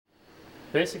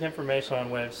Basic information on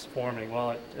waves forming.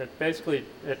 Well, it basically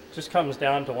it just comes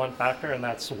down to one factor, and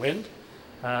that's wind.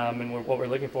 And what we're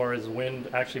looking for is wind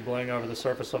actually blowing over the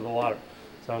surface of the water.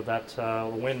 So that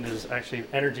wind is actually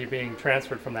energy being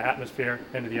transferred from the atmosphere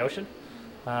into the ocean.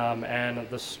 And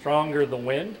the stronger the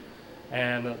wind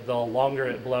and the longer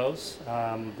it blows,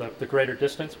 the greater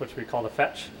distance, which we call the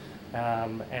fetch,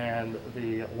 and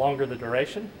the longer the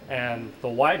duration, and the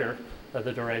wider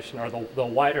the duration, or the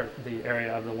wider the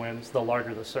area of the winds, the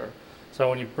larger the surf. So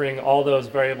when you bring all those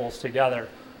variables together,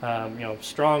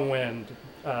 strong wind,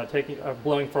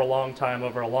 blowing for a long time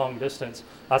over a long distance,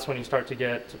 that's when you start to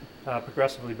get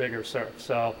progressively bigger surf.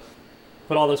 So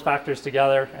put all those factors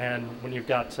together, and when you've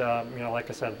got, like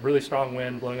I said, really strong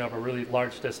wind blowing over a really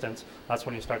large distance, that's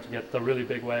when you start to get the really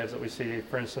big waves that we see,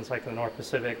 for instance, like in the North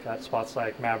Pacific at spots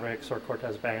like Mavericks or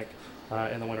Cortez Bank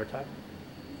in the wintertime.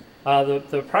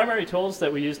 The primary tools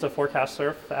that we use to forecast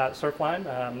surf at Surfline,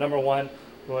 number one,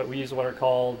 we use what are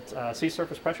called sea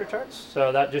surface pressure charts.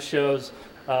 So that just shows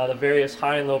the various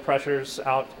high and low pressures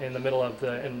out in the middle of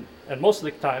and most of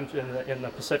the times in the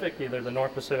Pacific, either the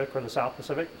North Pacific or the South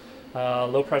Pacific.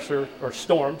 Low pressure, or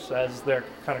storms as they're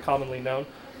kind of commonly known,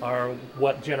 are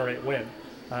what generate wind.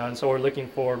 And so we're looking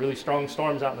for really strong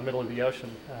storms out in the middle of the ocean.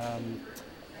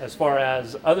 As far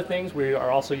as other things, we are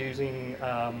also using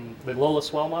the Lola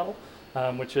swell model,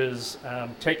 which is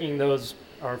taking those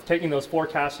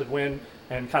forecasted wind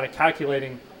and kind of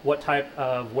calculating what type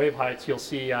of wave heights you'll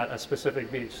see at a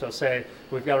specific beach. So say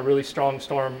we've got a really strong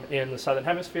storm in the southern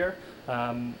hemisphere,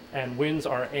 and winds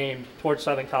are aimed towards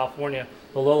Southern California.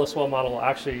 The Lola swell model will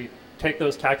actually take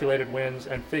those calculated winds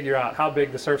and figure out how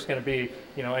big the surf's going to be,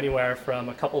 anywhere from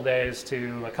a couple days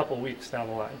to a couple weeks down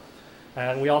the line.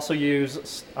 And we also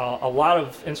use a lot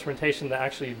of instrumentation to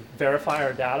actually verify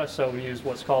our data. So we use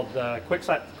what's called the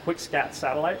QuickScat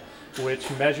satellite, which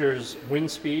measures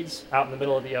wind speeds out in the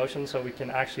middle of the ocean, so we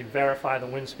can actually verify the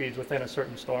wind speeds within a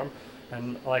certain storm.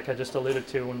 And like I just alluded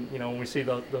to, when we see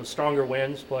those stronger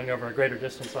winds blowing over a greater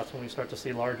distance, that's when we start to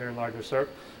see larger and larger surf.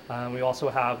 We also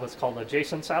have what's called a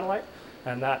JSON satellite,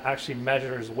 and that actually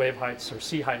measures wave heights or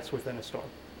sea heights within a storm.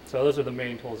 So those are the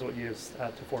main tools that we use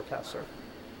to forecast surf.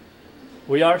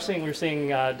 We're seeing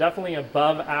definitely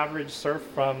above average surf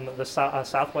from the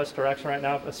southwest direction right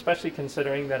now, especially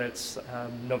considering that it's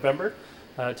November.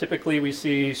 Typically we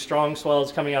see strong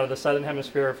swells coming out of the southern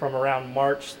hemisphere from around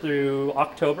March through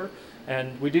October,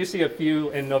 and we do see a few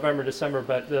in November, December,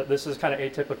 but this is kind of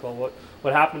atypical.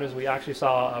 What happened is we actually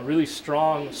saw a really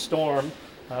strong storm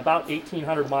about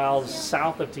 1,800 miles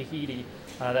south of Tahiti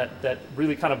that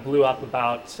really kind of blew up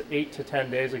about 8 to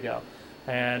 10 days ago.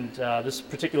 And this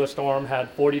particular storm had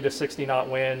 40 to 60 knot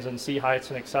winds and sea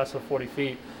heights in excess of 40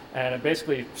 feet. And it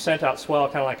basically sent out swell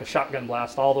kind of like a shotgun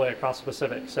blast all the way across the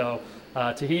Pacific. So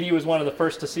Tahiti was one of the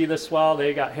first to see this swell.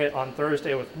 They got hit on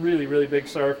Thursday with really, really big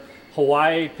surf.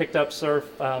 Hawaii picked up surf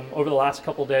over the last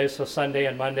couple days, so Sunday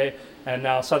and Monday. And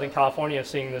now Southern California is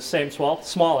seeing the same swell,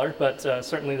 smaller, but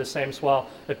certainly the same swell.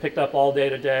 It picked up all day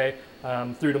today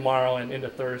through tomorrow and into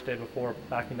Thursday before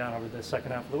backing down over the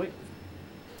second half of the week.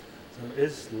 So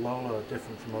is Lola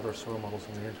different from other swell models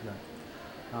on the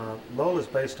internet? Lola is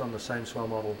based on the same swell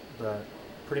model that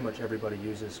pretty much everybody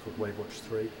uses, called WaveWatch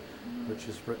 3, which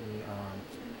is written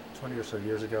 20 or so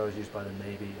years ago, is used by the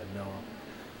Navy and NOAA.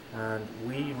 And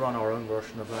we run our own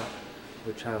version of that,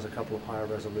 which has a couple of higher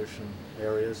resolution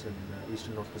areas in the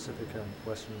eastern North Pacific and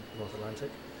western North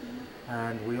Atlantic.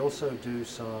 And we also do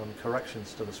some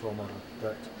corrections to the swell model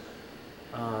that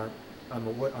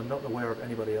I'm not aware of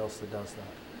anybody else that does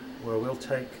that, where we'll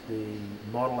take the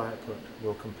model output,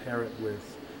 we'll compare it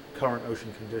with current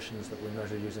ocean conditions that we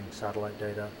measure using satellite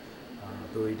data,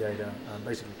 buoy data, and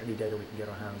basically any data we can get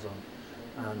our hands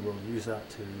on, and we'll use that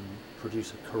to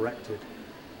produce a corrected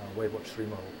WaveWatch 3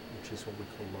 model, which is what we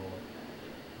call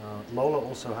Lola. Lola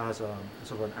also has a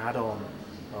sort of an add-on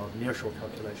of nearshore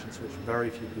calculations, which very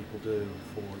few people do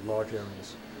for large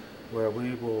areas, where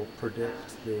we will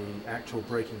predict the actual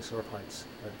breaking surf heights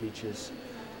at beaches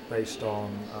based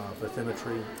on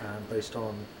bathymetry and based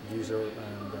on user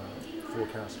and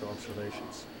forecaster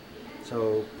observations.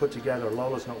 So put together,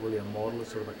 Lola's not really a model,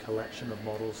 it's sort of a collection of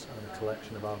models and a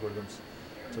collection of algorithms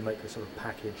to make a sort of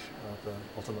package of the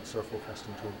ultimate surf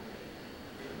forecasting tool.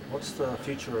 What's the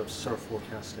future of surf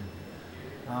forecasting?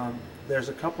 There's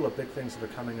a couple of big things that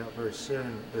are coming out very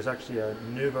soon. There's actually a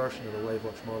new version of the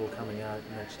WaveWatch model coming out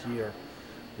next year,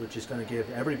 which is going to give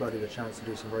everybody the chance to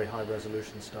do some very high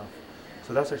resolution stuff.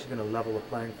 So that's actually going to level the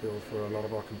playing field for a lot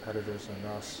of our competitors and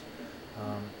us.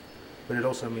 But it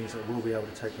also means that we'll be able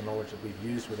to take the knowledge that we've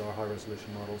used with our high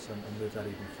resolution models and move that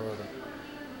even further.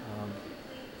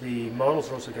 The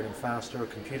models are also getting faster,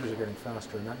 computers are getting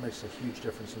faster, and that makes a huge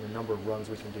difference in the number of runs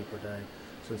we can do per day.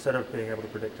 So instead of being able to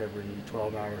predict every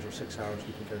 12 hours or 6 hours,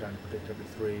 we can go down and predict every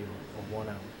 3 or 1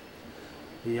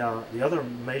 hour. The other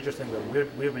major thing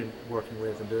that we've been working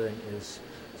with and doing is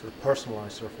sort of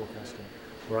personalized surf forecasting,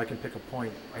 where I can pick a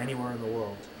point anywhere in the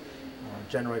world,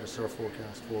 generate a surf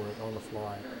forecast for it on the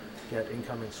fly, get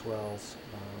incoming swells,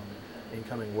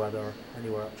 incoming weather,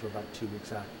 anywhere up to about 2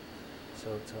 weeks out.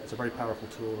 So it's a very powerful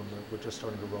tool, and we're just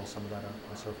starting to roll some of that out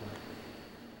on SurfLab.